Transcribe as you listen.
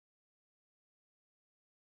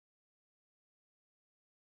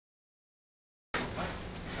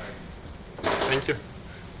Thank you.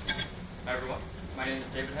 Hi everyone, my name is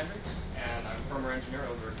David Hendricks, and I'm a firmware engineer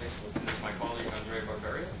over at Facebook, and this is my colleague Andrea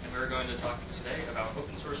Barberio, and we're going to talk today about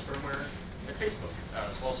open source firmware at Facebook.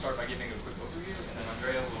 So I'll start by giving a quick overview, and then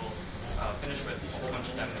Andrea will finish with a whole bunch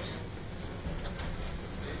of demos.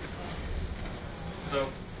 So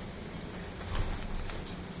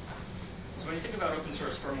when you think about open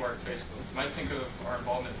source firmware at Facebook, you might think of our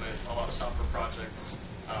involvement with a lot of software projects,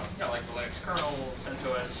 like the Linux kernel,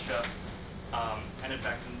 CentOS, Chef, and in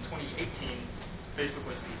fact in 2018, Facebook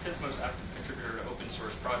was the 5th most active contributor to open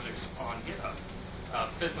source projects on GitHub,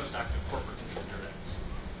 5th most active corporate contributor that is.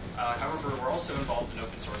 However, we're also involved in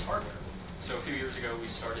open source hardware. So a few years ago, we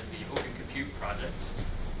started the Open Compute project,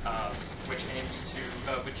 which aims to,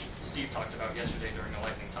 which Steve talked about yesterday during a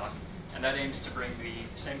lightning talk, and that aims to bring the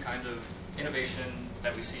same kind of innovation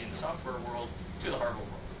that we see in the software world to the hardware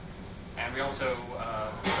world. And we also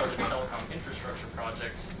started the telecom infrastructure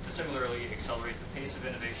project to similarly accelerate the pace of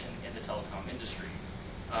innovation in the telecom industry.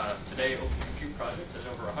 Today, Open Compute project has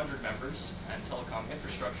over 100 members, and telecom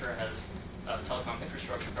infrastructure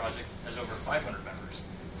project has over 500 members.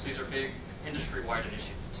 So these are big industry-wide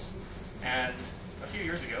initiatives. And a few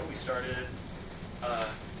years ago, we started.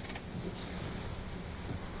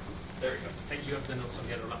 There we go. Thank you. Have the notes on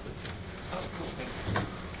the other lap. Oh, cool. Thank you.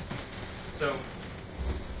 So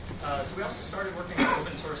we also started working with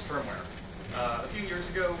open source firmware. A few years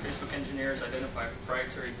ago, Facebook engineers identified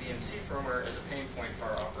proprietary BMC firmware as a pain point for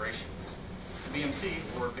our operations. The BMC,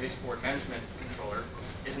 or Baseboard Management Controller,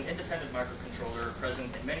 is an independent microcontroller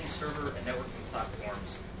present in many server and networking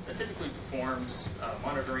platforms that typically performs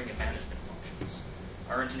monitoring and management functions.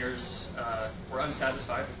 Our engineers were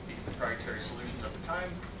unsatisfied with the proprietary solutions at the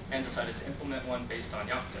time and decided to implement one based on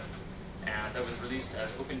Yocto. And that was released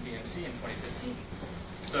as OpenBMC in 2015.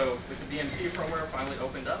 So with the BMC firmware finally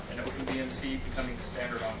opened up and OpenBMC becoming the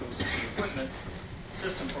standard on OCP equipment,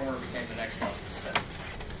 system firmware became the next logical step.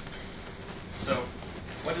 So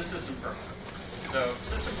what is system firmware? So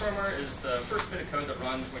system firmware is the first bit of code that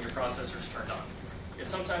runs when your processor is turned on.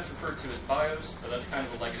 It's sometimes referred to as BIOS, though that's kind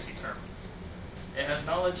of a legacy term. It has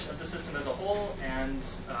knowledge of the system as a whole, and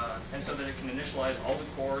so that it can initialize all the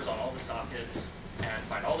cores on all the sockets and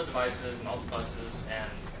find all the devices and all the buses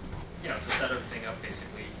and to set everything up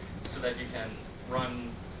basically so that you can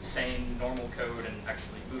run sane, normal code and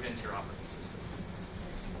actually boot into your operating system.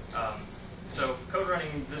 So code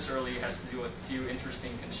running this early has to deal with a few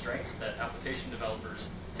interesting constraints that application developers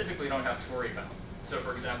typically don't have to worry about. So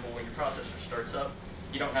for example, when your processor starts up,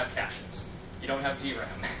 you don't have caches. You don't have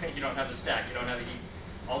DRAM. You don't have a stack. You don't have a heap.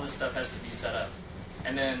 All this stuff has to be set up.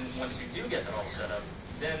 And then once you do get that all set up,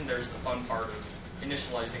 then there's the fun part of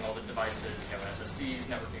initializing all the devices, SSDs,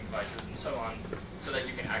 networking devices, and so on, so that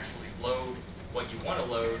you can actually load what you want to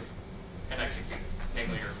load and execute,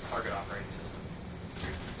 namely your target operating system.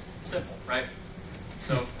 Simple, right?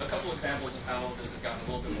 So a couple examples of how this has gotten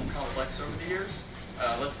a little bit more complex over the years.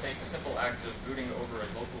 Let's take a simple act of booting over a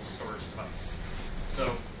local storage device.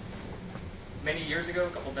 So many years ago, a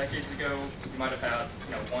couple decades ago, you might have had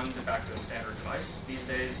one de facto standard device. These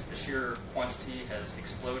days, the sheer quantity has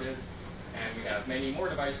exploded, and we have many more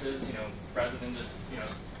devices. Rather than just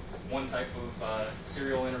one type of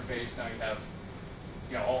serial interface, now you have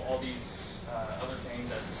all these other things: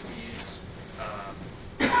 SSDs,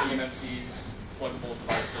 eMMCs, pluggable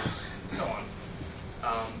devices, and so on.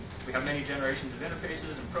 We have many generations of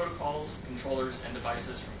interfaces and protocols, controllers, and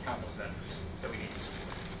devices from countless vendors that we need to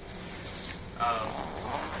support.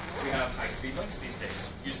 We have high-speed links these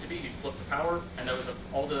days. Used to be you'd flip the power, and that was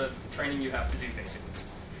all the training you have to do, basically.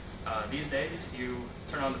 These days, you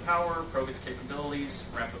turn on the power, probe its capabilities,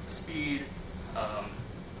 ramp up the speed.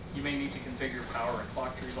 You may need to configure power and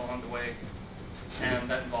clock trees along the way, and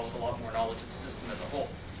that involves a lot more knowledge of the system as a whole.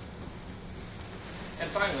 And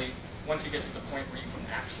finally, once you get to the point where you can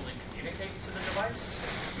actually communicate to the device,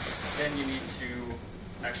 then you need to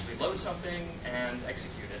actually load something and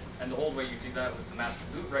execute it. And the old way you do that with the master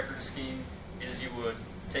boot record scheme is you would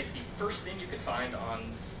take the first thing you could find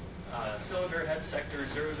on cylinder head sector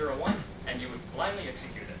 001, and you would blindly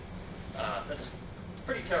execute it. That's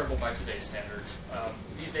pretty terrible by today's standards.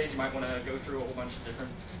 These days you might want to go through a whole bunch of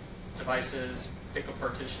different devices, pick a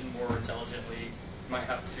partition more intelligently. You might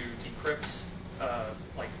have to decrypt,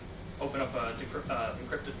 open up a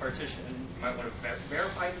encrypted partition. You might want to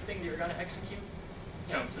verify the thing that you're going to execute.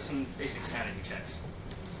 Just some basic sanity checks.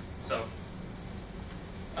 So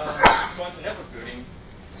on to network booting.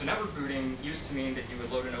 So network booting used to mean that you would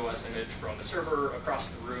load an OS image from a server across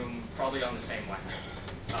the room, probably on the same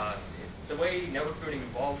LAN. The way network booting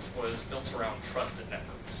evolved was built around trusted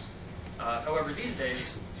networks. However, these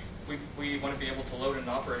days, we want to be able to load an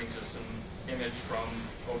operating system image from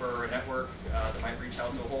over a network that might reach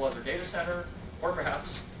out to a whole other data center, or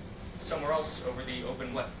perhaps somewhere else over the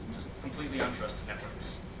open web, just completely untrusted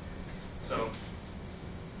networks. So,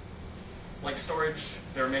 like storage,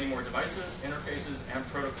 there are many more devices, interfaces, and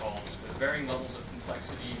protocols with varying levels of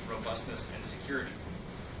complexity, robustness, and security.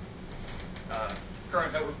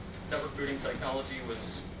 Current network booting technology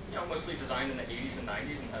was mostly designed in the 80s and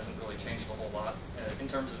 90s and hasn't really changed a whole lot in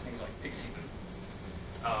terms of things like Pixie Boot.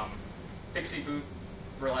 Pixie Boot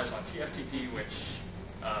relies on TFTP, which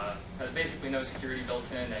has basically no security built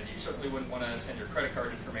in, and you certainly wouldn't want to send your credit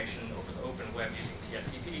card information over the open web using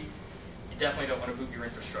TFTP. You definitely don't want to boot your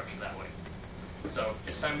infrastructure that way. So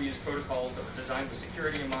it's time we use protocols that were designed with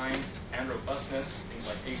security in mind and robustness, things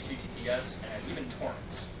like HTTPS and even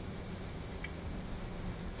torrents.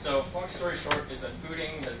 So long story short is that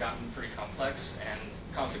booting has gotten pretty complex, and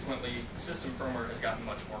consequently system firmware has gotten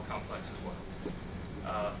much more complex as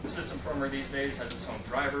well. The system firmware these days has its own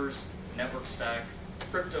drivers, network stack,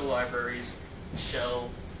 crypto libraries, shell,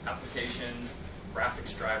 applications,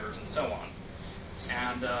 graphics drivers, and so on.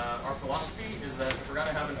 And our philosophy is that if we're going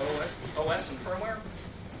to have an OS and firmware,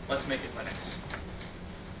 let's make it Linux.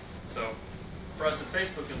 So for us at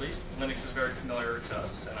Facebook, at least, Linux is very familiar to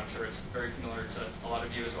us, and I'm sure it's very familiar to a lot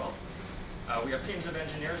of you as well. We have teams of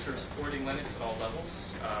engineers who are supporting Linux at all levels,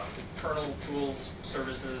 kernel, tools,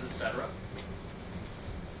 services, etc.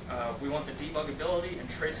 We want the debuggability and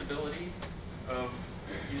traceability of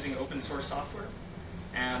using open source software.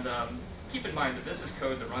 And keep in mind that this is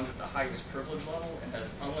code that runs at the highest privilege level and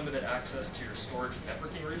has unlimited access to your storage and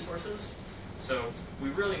networking resources. So we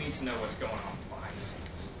really need to know what's going on behind the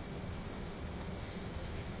scenes.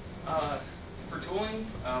 For tooling,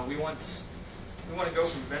 we want to go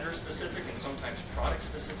from vendor-specific and sometimes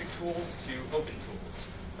product-specific tools to open tools.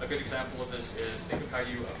 A good example of this is think of how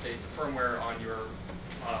you update the firmware on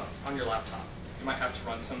your laptop. You might have to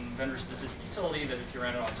run some vendor-specific utility that if you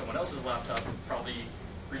ran it on someone else's laptop, it would probably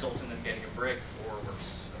result in them getting a brick or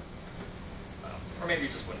worse. Or maybe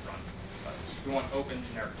it just wouldn't run. But we want open,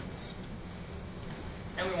 generic tools.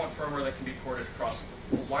 And we want firmware that can be ported across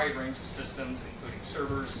a wide range of systems, including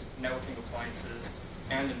servers, networking appliances,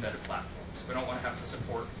 and embedded platforms. We don't want to have to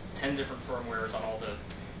support 10 different firmwares on all the,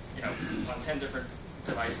 on 10 different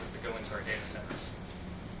devices that go into our data centers.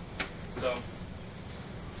 So,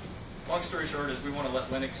 long story short is we want to let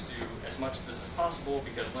Linux do as much of this as possible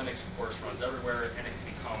because Linux, of course, runs everywhere and it can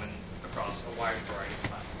be common across a wide variety of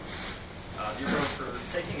platforms. The approach for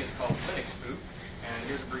taking is called Linux Boot, and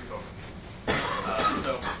here's a brief overview.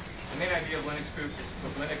 So the main idea of Linux Boot is to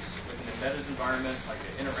put Linux with an embedded environment like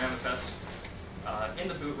an InnoRamFS in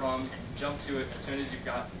the boot ROM and jump to it as soon as you've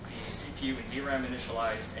got the CPU and DRAM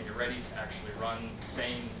initialized and you're ready to actually run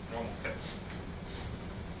sane, normal code.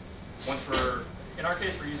 In our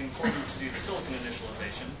case, we're using Coreboot to do the silicon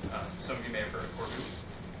initialization. Some of you may have heard of Coreboot.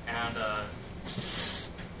 And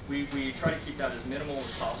we try to keep that as minimal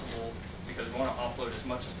as possible because we want to offload as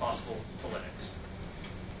much as possible to Linux.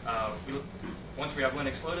 Once we have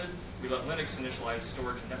Linux loaded, we let Linux initialize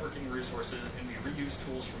storage and networking resources, and we reuse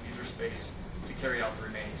tools from user space to carry out the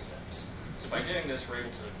remaining steps. So by doing this, we're able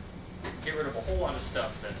to get rid of a whole lot of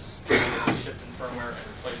stuff that's shipped in firmware and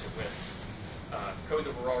replace it with code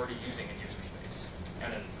that we're already using in user space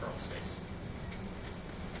and in kernel space.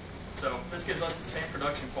 So this gives us the same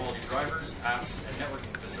production quality drivers, apps, and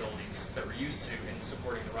networking facilities that we're used to in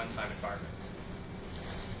supporting the runtime environment.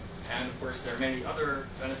 And of course, there are many other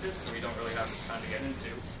benefits that we don't really have time to get into,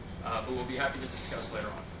 but we'll be happy to discuss later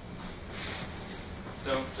on.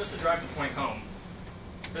 So just to drive the point home,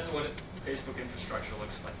 this is what Facebook infrastructure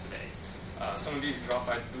looks like today. Some of you who dropped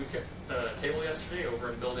by the table yesterday over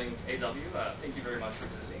in building AW, thank you very much for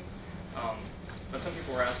visiting. But some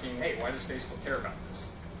people were asking, hey, why does Facebook care about this?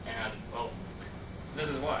 And, well, this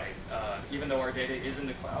is why. Even though our data is in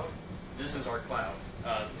the cloud, this is our cloud.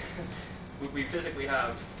 We physically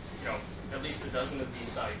have, at least a dozen of these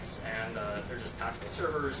sites, and they're just packed with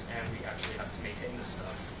servers, and we actually have to maintain this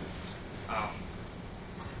stuff.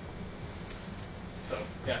 So,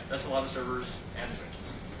 yeah, that's a lot of servers and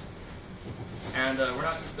switches. And we're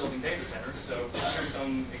not just building data centers, so here's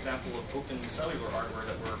some example of open cellular hardware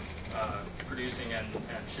that we're producing and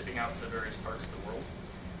shipping out to various parts of the world.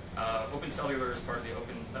 Open Cellular is part of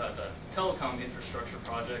the telecom infrastructure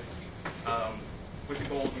project with the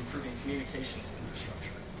goal of improving communications infrastructure.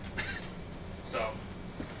 So,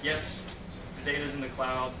 yes, the data is in the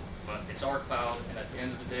cloud, but it's our cloud, and at the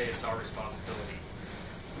end of the day, it's our responsibility.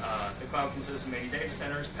 The cloud consists of many data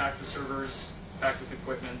centers, packed with servers, packed with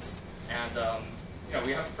equipment, and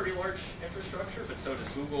we have a pretty large infrastructure, but so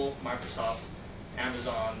does Google, Microsoft,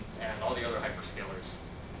 Amazon, and all the other hyperscalers.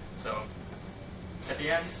 So at the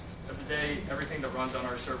end of the day, everything that runs on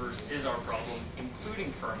our servers is our problem,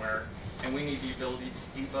 including firmware, and we need the ability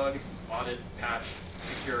to debug, audit, patch,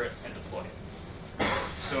 secure it, and deploy it.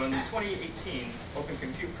 So in 2018, Open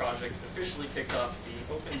Compute Project officially kicked off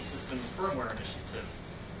the Open System Firmware Initiative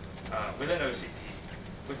within OCP,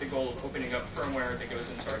 with the goal of opening up firmware that goes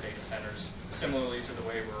into our data centers, similarly to the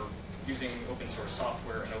way we're using open source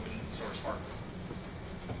software and open source hardware.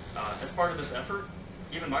 As part of this effort,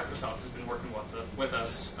 even Microsoft has been working with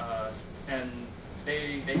us, and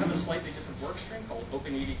they have a slightly different work stream called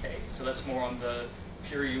OpenEDK, so that's more on the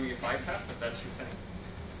pure UEFI path, if that's your thing.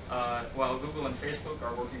 While Google and Facebook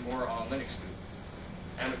are working more on Linux boot.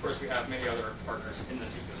 And of course we have many other partners in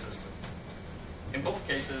this ecosystem. In both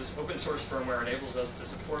cases, open source firmware enables us to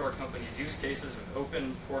support our company's use cases with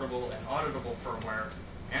open, portable, and auditable firmware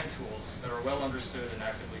and tools that are well understood and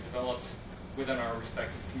actively developed within our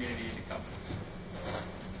respective communities and companies.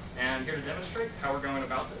 And here to demonstrate how we're going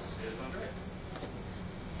about this is Andrea.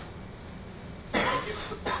 Thank you.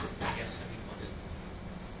 Yes, I think wanted.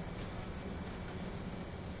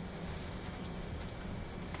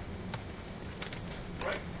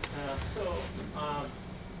 Right.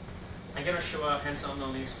 I'm going to show a hands-on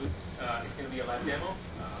on Linux boot. It's going to be a live demo.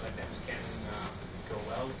 Live demos can go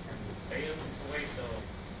well and fail in some way, so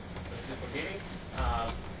please forgive me.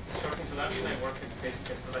 Short introduction, I work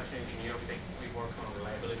basically as production engineer. We work on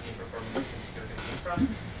reliability and performance and security of infra,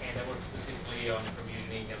 and I work specifically on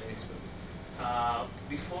provisioning and Linux boot.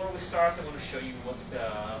 Before we start, I want to show you what's the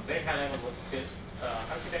very high level, what's the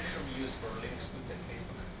architecture we use for Linux boot and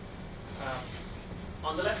Facebook.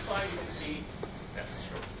 On the left side, you can see that's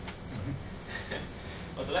true.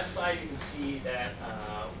 On the left side, you can see that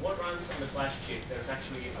what runs on the flash chip. There's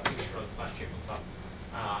actually a picture of the flash chip on top.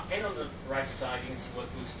 And on the right side, you can see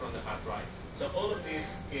what boots from the hard drive. So all of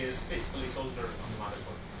this is physically soldered on the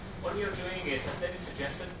motherboard. What we are doing is, as David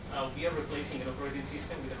suggested, we are replacing an operating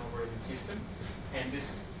system with an operating system. And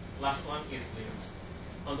this last one is Linux.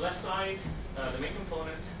 On the left side, the main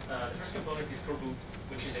component, the first component is core boot,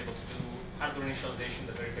 which is able to do hardware initialization,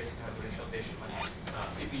 the very basic hardware initialization, like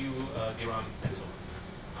CPU, DRAM, and so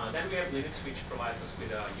on. Then we have Linux, which provides us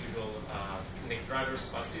with usual connect drivers,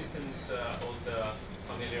 file systems, all the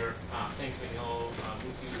familiar things we know,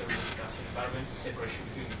 multi-user, multi-tasking environment, separation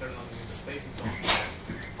between internal and user space, and so on.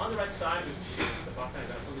 On the right side, which is the part I'm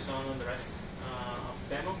going to focus on the rest of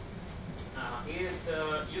the demo, is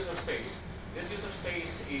the user space. This user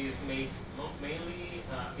space is made mainly,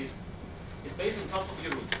 is based on top of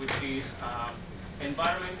your root, which is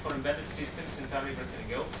environment for embedded systems entirely written in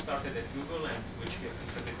Go, started at Google and which we have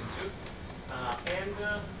contributed to, and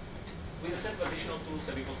with a set of additional tools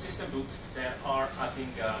that we call system boot that are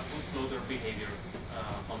adding bootloader behavior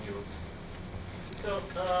on your root. So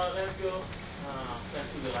let's go,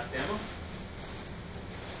 let's do the live demo.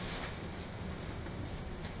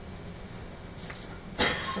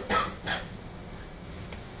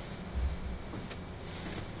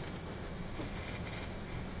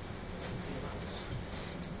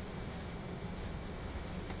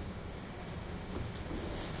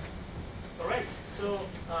 So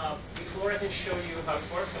before I can show you how it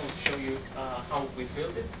works, I will show you how we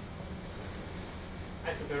build it.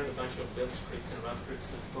 I prepared a bunch of build scripts and run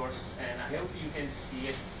scripts, of course, and I hope you can see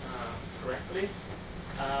it correctly.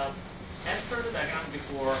 As per the diagram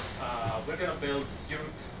before, we're going to build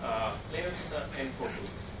root, Linux, and core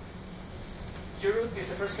boot. Root is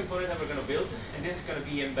the first component that we're going to build, and this is going to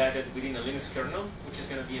be embedded within a Linux kernel, which is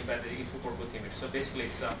going to be embedded into core boot image. So basically,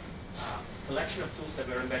 it's a collection of tools that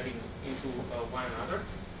we're embedding into one another,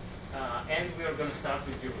 and we are going to start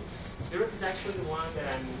with root. Root is actually the one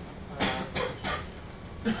that I'm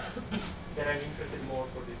interested more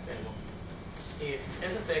for this demo. It's,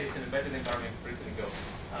 as I said, it's an embedded environment written in Go.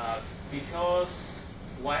 Because,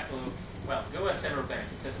 well, Go has several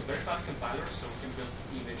benefits. It's a very fast compiler, so we can build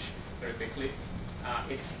image very quickly.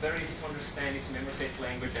 It's very easy to understand. It's a memory-safe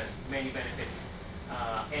language, has many benefits.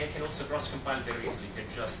 And can also cross-compile very easily. You can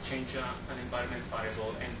just change an environment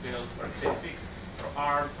variable and build for x86 or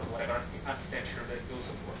ARM or whatever architecture that Go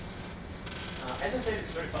supports. As I said,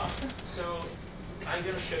 it's very fast. So I'm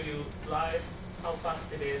going to show you live how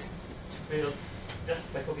fast it is to build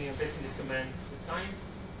just by copying and pasting this command with time.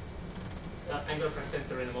 I'm going to press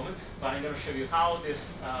enter in a moment, but I'm going to show you how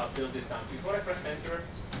this build is done. Before I press enter,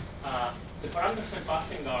 the parameters I'm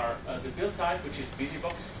passing are the build type, which is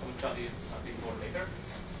BusyBox. I will tell you a bit more later.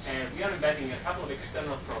 And we are embedding a couple of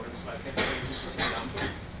external programs like SLAs and example.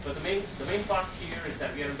 But the main part here is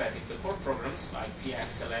that we are embedding the core programs like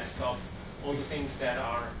PX, LS, Top, all the things that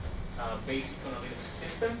are basic on a Linux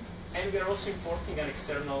system. And we are also importing an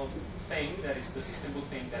external thing, that is the system boot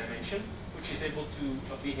thing that I mentioned, which is able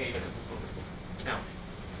to behave as a bootloader. Now,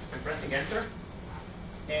 I'm pressing enter,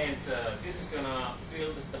 and this is going to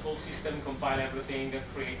build the whole system, compile everything,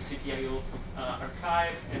 create a CPIO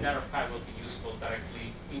archive, and that archive will be useful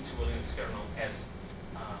directly into a Linux kernel as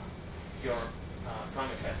your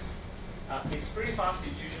PrimeFS. It's pretty fast.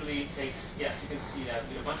 It usually takes, yes, you can see that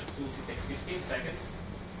with a bunch of tools, it takes 15 seconds,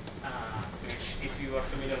 which, if you are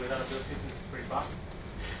familiar with other build systems, is pretty fast.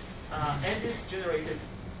 And this generated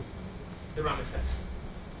the RAMFS.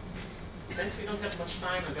 Since we don't have much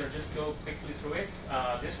time, I'm going to just go quickly through it.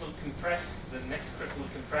 This will compress, the next script will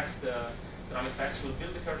compress the RAMFS, will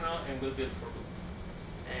build the kernel, and will build for boot.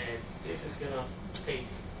 And this is going to take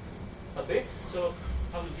a bit, so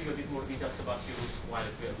I will give a bit more details about URoot while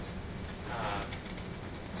it builds.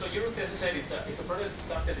 So URoot, as I said, it's a project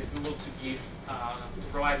started at Google to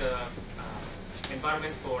provide an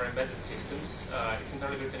environment for embedded systems. It's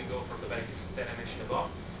entirely written in Go for the benefits that I mentioned above.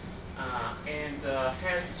 And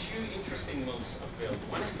has two interesting modes of build.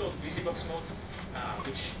 One is called BusyBox mode,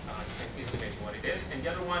 which you can easily imagine what it is, and the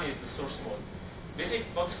other one is the source mode.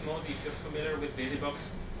 BusyBox mode, if you're familiar with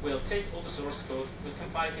BusyBox, will take all the source code, will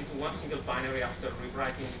compile it into one single binary after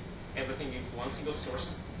rewriting everything into one single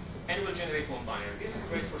source, and will generate one binary. This is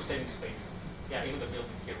great for saving space. Yeah, even the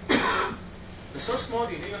building here. The source mode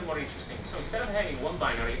is even more interesting. So instead of having one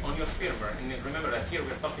binary on your firmware, and remember that here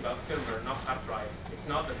we're talking about firmware, not hard drive. It's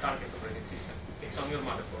not the target operating system. It's on your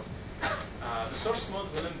motherboard. The source mode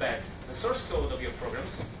will embed the source code of your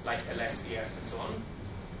programs, like ls, ps, and so on,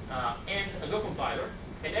 and a Go compiler,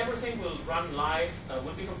 and everything will run live,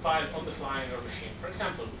 will be compiled on the fly on your machine. For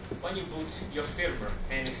example, when you boot your firmware,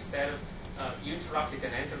 and instead you interrupt it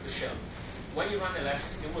and enter the shell, when you run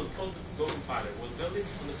ls, it will call the Go compiler, will build it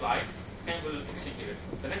on the fly, and will execute it.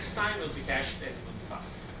 The next time will be cached and it will be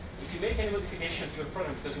fast. If you make any modification to your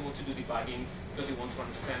program because you want to do debugging, because you want to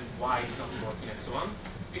understand why it's not working and so on,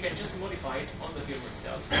 you can just modify it on the firmware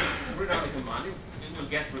itself, rerun the command, it will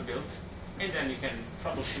get rebuilt, and then you can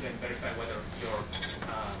troubleshoot and verify whether your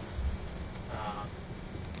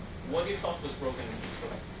what you thought was broken is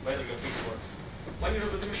correct, whether your fix works. When you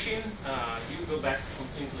reboot the machine, you go back on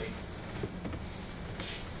clean slate.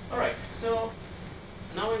 All right, so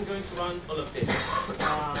now I'm going to run all of this.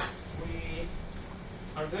 We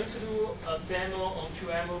are going to do a demo on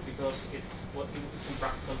QEMU because it's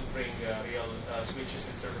impractical to bring real switches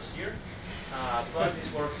and servers here. But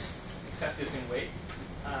this works exactly the same way.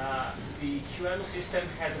 The QEMU system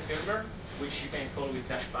has a firmware, which you can call with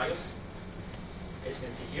 -BIOS, as you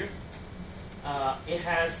can see here. It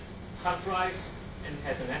has hard drives and it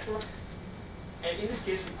has a network. And in this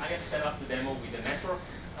case, I have set up the demo with a network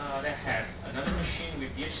that has another machine with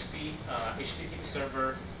DHCP, HTTP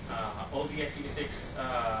server, all the IPv6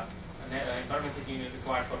 environment that you need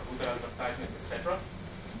required for router advertisement, etc.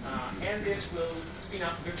 And this will spin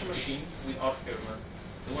up a virtual machine with our firmware,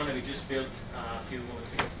 the one that we just built a few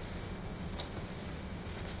moments ago.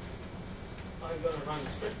 I'm going to run the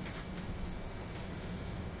script.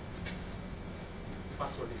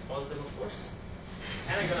 Password is FOSDEM, of course.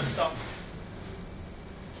 And I'm going to stop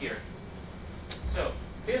here. So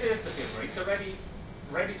this is the firmware. It's already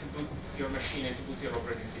ready to boot your machine and to boot your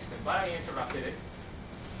operating system. But I interrupted it,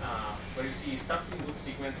 where you see starting boot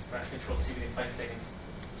sequence, press Ctrl+C within 5 seconds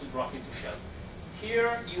to drop into shell.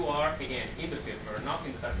 Here you are, again, in the firmware, not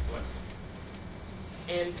in the target.ts.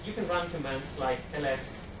 And you can run commands like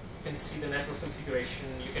ls, you can see the network configuration,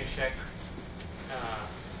 you can check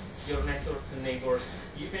your network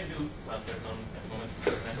neighbors. You can do, well, there's none at the moment,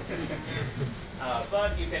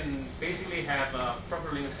 but you can basically have a proper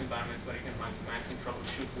Linux environment where you can run commands and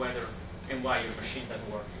troubleshoot whether and why your machine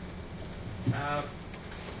doesn't work.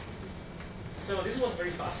 So this was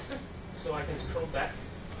very fast, so I can scroll back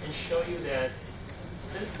and show you that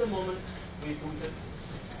since the moment we booted,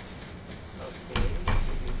 okay,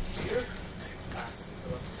 here, so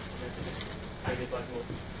messages, I debug mode.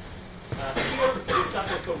 Here we start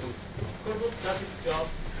with coreboot. Coreboot does its job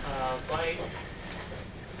by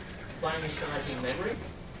initializing memory.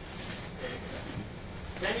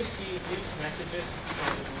 Then you see Linux messages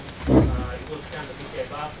from the boot. It will scan the PCI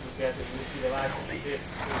bus, it will get the USB devices, the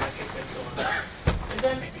disks, the network, and so on. And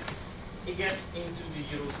then it gets into the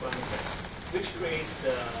URoot manifest, which creates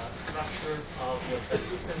the structure of your file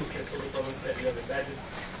system, which has all the programs that you have embedded,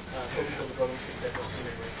 focus on the programs that work in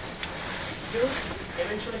memory. URoot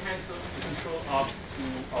eventually handles the control of to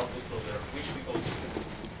our bootloader, which we call system boot.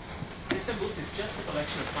 System boot is just a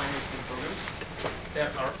collection of binaries and programs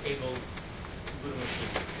that are able to boot a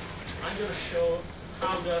machine. I'm going to show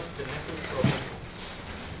how does the network program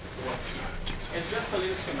works here. It's just a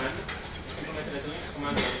Linux command. It's implemented as a Linux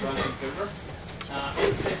command that runs in firmware.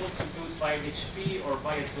 It's able to boot via DHCP or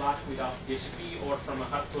via slot without DHCP or from a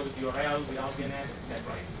hard-coded URL without DNS,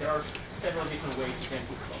 etc. There are several different ways you can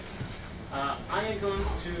boot from. I am going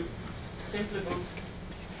to simply boot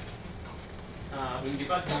in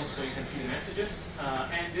debug mode so you can see the messages.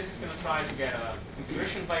 And this is going to try to get a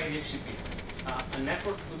configuration via DHCP. A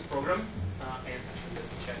network boot program, and actually let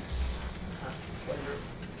me check.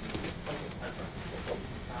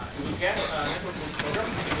 You will get a network boot program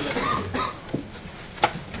and you will execute it.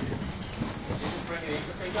 This is bringing the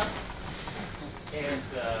interface up. And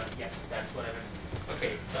yes, that's what I meant.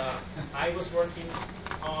 Okay, I was working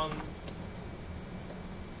on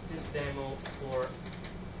this demo for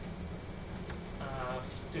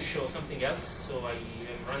to show something else, so I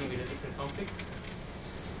am running with a different config.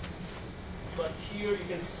 But here you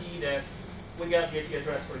can see that we got the IP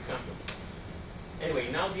address, for example.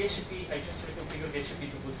 Anyway, now DHCP, I just reconfigured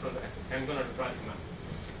DHCP to boot from the network. I'm going to try the command.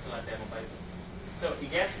 It's a demo by the way. So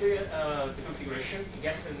it gets the configuration, it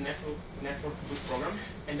gets the network boot program,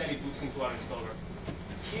 and then it boots into our installer.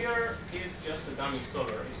 Here is just a dummy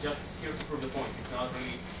installer. It's just here to prove the point. It's not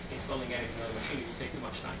really installing anything on the machine. It will take too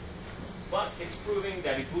much time. But it's proving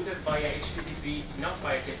that it booted via HTTP, not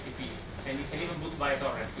via TFTP. And you can even boot via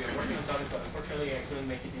torrent. We are working on torrent, but unfortunately I couldn't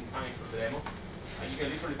make it in time for the demo. You can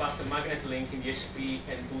literally pass a magnet link in the HTTP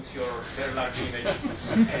and boot your very large image.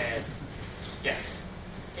 And yes,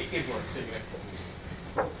 it works anyway.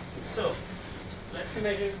 So, let's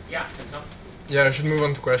imagine, yeah, thumbs up. Yeah, I should move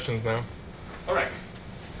on to questions now. All right.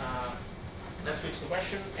 Let's switch to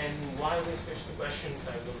question, and while we switch to questions,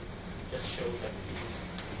 I will just show that it is.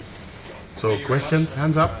 So questions,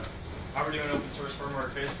 hands up. How we're doing open source firmware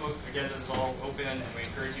at Facebook. Again, this is all open, and we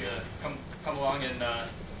encourage you to come along and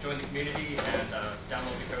join the community and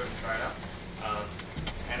download the code and try it out.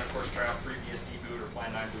 And of course, try out FreeBSD boot or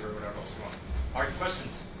Plan 9 boot or whatever else you want. All right,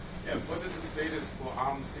 questions? Yeah, what is the status for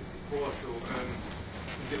ARM64? So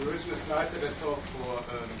in the original slides that I saw for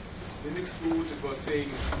Linux boot, it was saying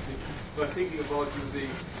we're thinking about using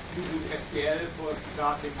U-boot SPL for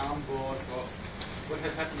starting ARM boards, or what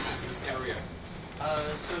has happened in this area?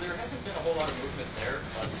 So there hasn't been a whole lot of movement there,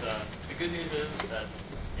 but the good news is that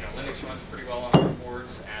Linux runs pretty well on our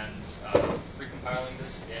boards, and recompiling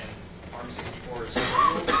this in ARM64 is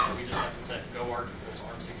trivial. We just have to set goarg equals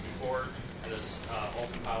ARM64, and this all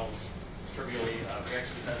compiles trivially. We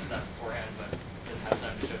actually tested that beforehand, but didn't have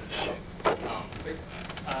time to show the demo.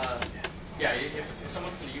 Yeah, if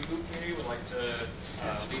someone from the U-boot community would like to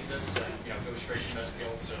lead this, go straight from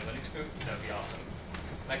SPL to Linux boot, that would be awesome.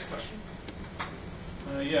 Next question.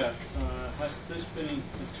 Has this been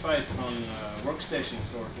tried on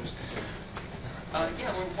workstations or just?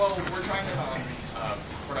 We're trying it on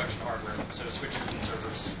production hardware, so switches and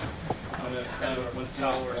servers. With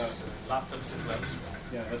towers, laptops as well.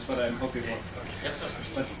 Yeah, that's what I'm hoping for. Yes,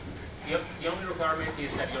 sir. The only requirement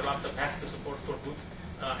is that your laptop has to support for boot,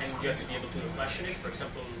 and you have to be able to reflash in it. For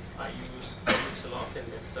example, I use Hendricks a lot, and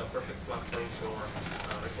it's a perfect platform for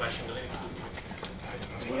reflashing the Linux boot image.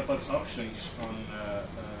 What about options on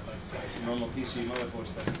like normal PC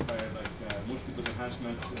motherboards that require multiple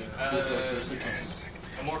enhancement?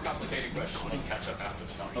 A more complicated question. Let's catch up after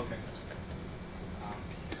the talk. Okay.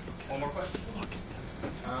 One more question.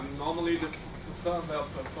 Normally the firmware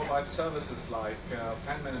provides services like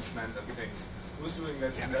plan management and things. Who's doing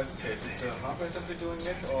that in that case? Is the hardware simply doing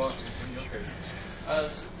it, or in your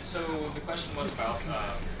case? So the question was about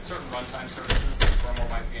certain runtime services that firmware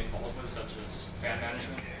might be involved with, such as fan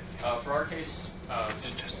management. For our case,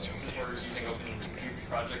 since we're using Open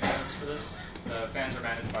Project Linux for this, the fans are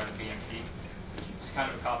managed by the BMC. It's kind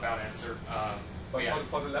of a cop-out answer. But yeah.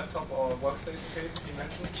 For the laptop or workstation case you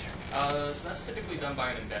mentioned? So that's typically done by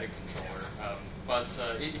an embedded controller. But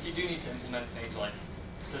if you do need to implement things like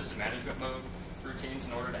system management mode routines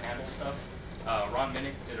in order to handle stuff, Ron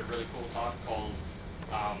Minnick did a really cool talk called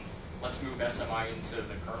Let's Move SMI into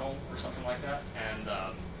the Kernel or something like that. And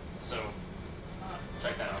so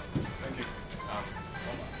check that out. Thank you.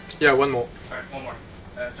 One more. Yeah, one more. All right, one more.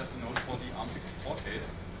 Just a note for the ARM64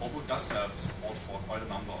 case. Oboe does have support for quite a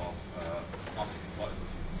number of ARM64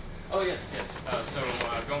 SoCs. Oh, yes. So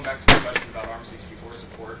going back to the question about ARM64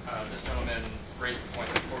 support, this gentleman raised the point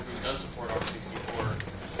that Coreboot does support ARM64.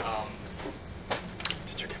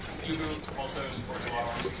 U-boot also supports a lot of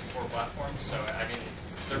ARM64 platforms, so I mean,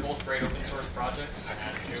 they're both great open source projects,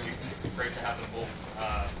 and it would be great to have them both